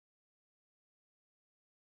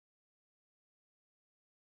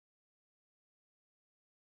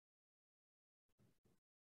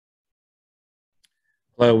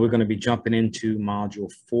Hello, we're going to be jumping into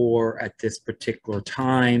Module 4 at this particular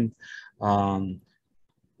time.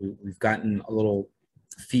 We've gotten a little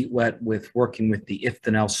feet wet with working with the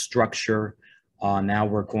if-then-else structure. Now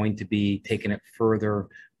we're going to be taking it further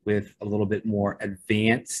with a little bit more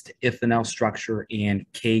advanced if-then-else structure and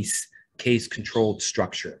case-controlled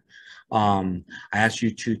structure. I asked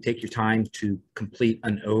you to take your time to complete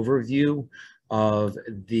an overview of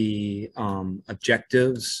the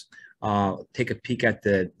objectives. Take a peek at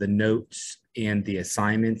the notes and the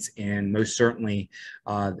assignments, and most certainly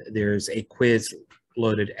there's a quiz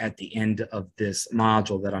loaded at the end of this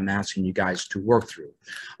module that I'm asking you guys to work through.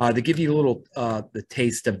 To give you a little the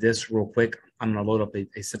taste of this real quick, I'm going to load up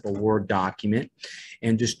a simple Word document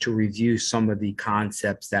and just to review some of the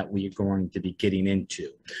concepts that we are going to be getting into.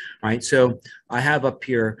 All right, so I have up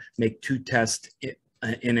here, make two tests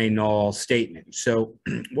in a null statement. So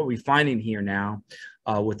what we're finding here now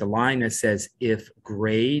with the line that says if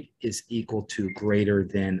grade is equal to greater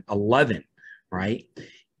than 11, right?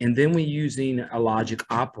 And then we're using a logic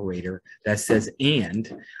operator that says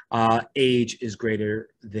and age is greater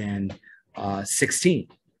than 16.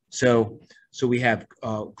 So we have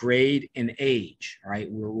grade and age,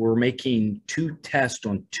 right? We're making two tests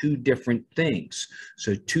on two different things.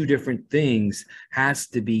 So two different things has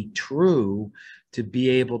to be true to be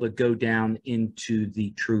able to go down into the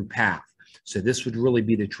true path. So this would really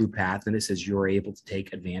be the true path, and it says you're able to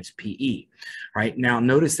take advanced PE. All right, now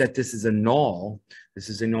notice that this is a null. This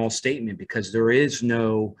is a null statement because there is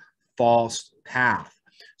no false path.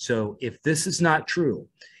 So if this is not true,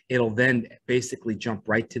 it'll then basically jump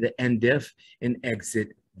right to the end if and exit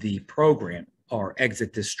the program or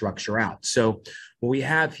exit this structure out. So what we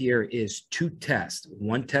have here is two tests,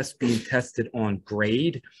 one test being tested on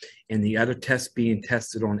grade and the other test being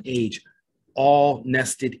tested on age, all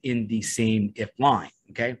nested in the same if line,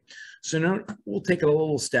 okay? So now we'll take it a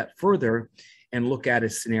little step further and look at a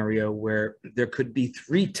scenario where there could be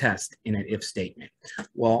three tests in an if statement.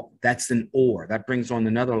 Well, that's an or. That brings on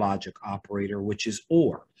another logic operator, which is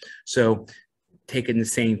or. So taking the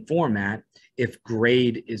same format, if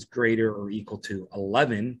grade is greater or equal to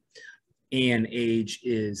 11 and age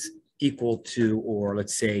is equal to, or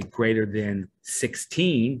let's say greater than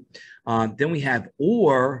 16, then we have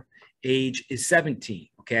or age is 17,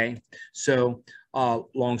 okay? So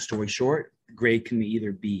long story short, grade can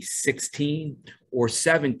either be 16 or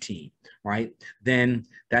 17, right? Then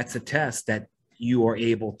that's a test that you are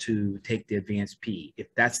able to take the advanced P. If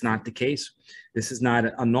that's not the case, this is not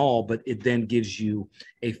a null, but it then gives you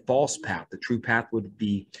a false path. The true path would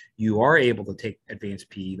be you are able to take advanced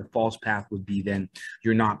P. The false path would be then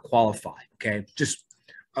you're not qualified, okay? Just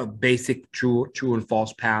a basic true and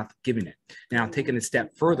false path given it. Now, taking a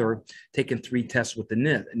step further, taking three tests with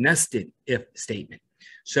the nested if statement.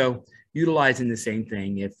 So utilizing the same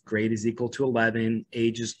thing, if grade is equal to 11,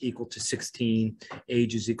 age is equal to 16,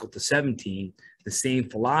 age is equal to 17, the same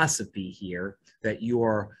philosophy here that you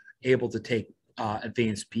are able to take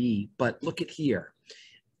advanced PE, but look at here.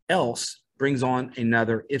 Else brings on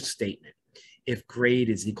another if statement. If grade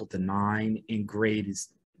is equal to 9 and grade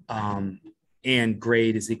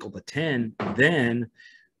is equal to 10, then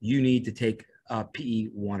you need to take PE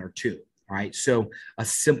 1 or 2, right? So a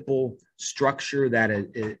simple structure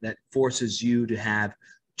that forces you to have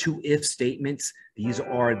two if statements. These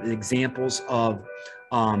are the examples of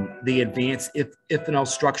the advanced if and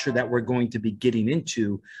else structure that we're going to be getting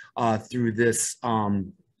into through this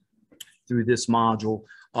module.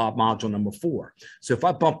 Module number 4. So if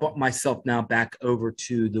I bump up myself now back over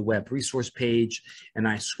to the web resource page and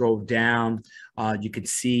I scroll down, you can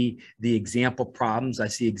see the example problems. I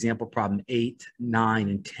see example problem 8, 9,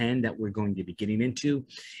 and 10 that we're going to be getting into.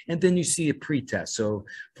 And then you see a pretest. So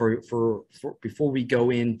for before we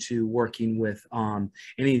go into working with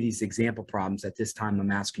any of these example problems at this time, I'm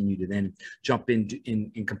asking you to then jump in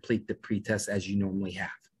and complete the pretest as you normally have.